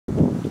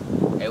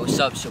What's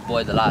up, it's your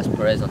boy Dalias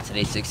Perez. On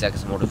today's 6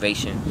 Seconds of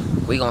Motivation,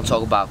 we're going to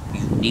talk about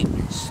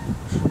uniqueness.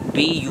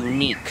 Be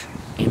unique.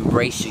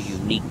 Embrace your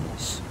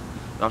uniqueness. You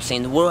know what I'm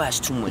saying? The world has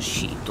too much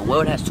sheep. The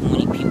world has too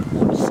many people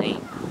who are the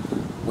same.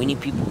 We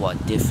need people who are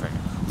different,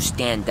 who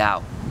stand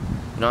out.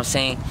 You know what I'm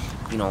saying?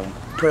 You know,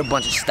 put a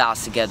bunch of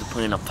styles together,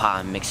 put it in a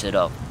pot and mix it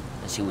up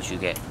and see what you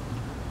get.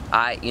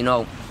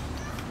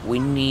 We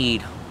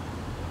need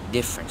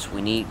difference.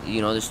 We need,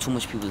 there's too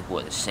much people who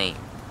are the same.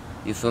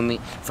 You feel me?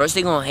 First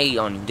they gonna hate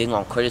on you, they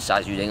gonna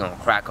criticize you, they gonna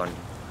crack on you.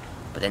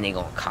 But then they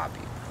gonna copy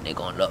you, and they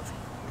gonna love you.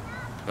 You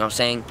know what I'm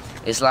saying?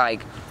 It's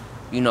like,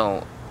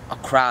 a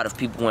crowd of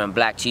people wearing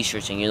black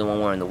t-shirts and you're the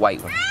one wearing the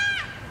white one.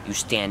 You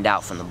stand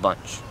out from the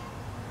bunch.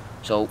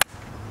 So,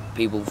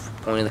 people,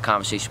 point of the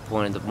conversation,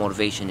 point of the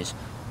motivation is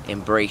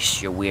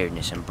embrace your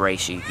weirdness,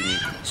 embrace your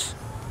uniqueness.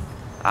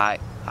 Alright?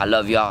 I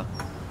love y'all.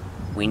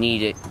 We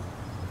need it.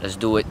 Let's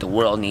do it. The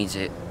world needs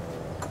it.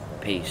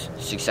 Peace.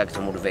 6 seconds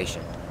of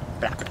motivation.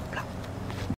 Blah, blah.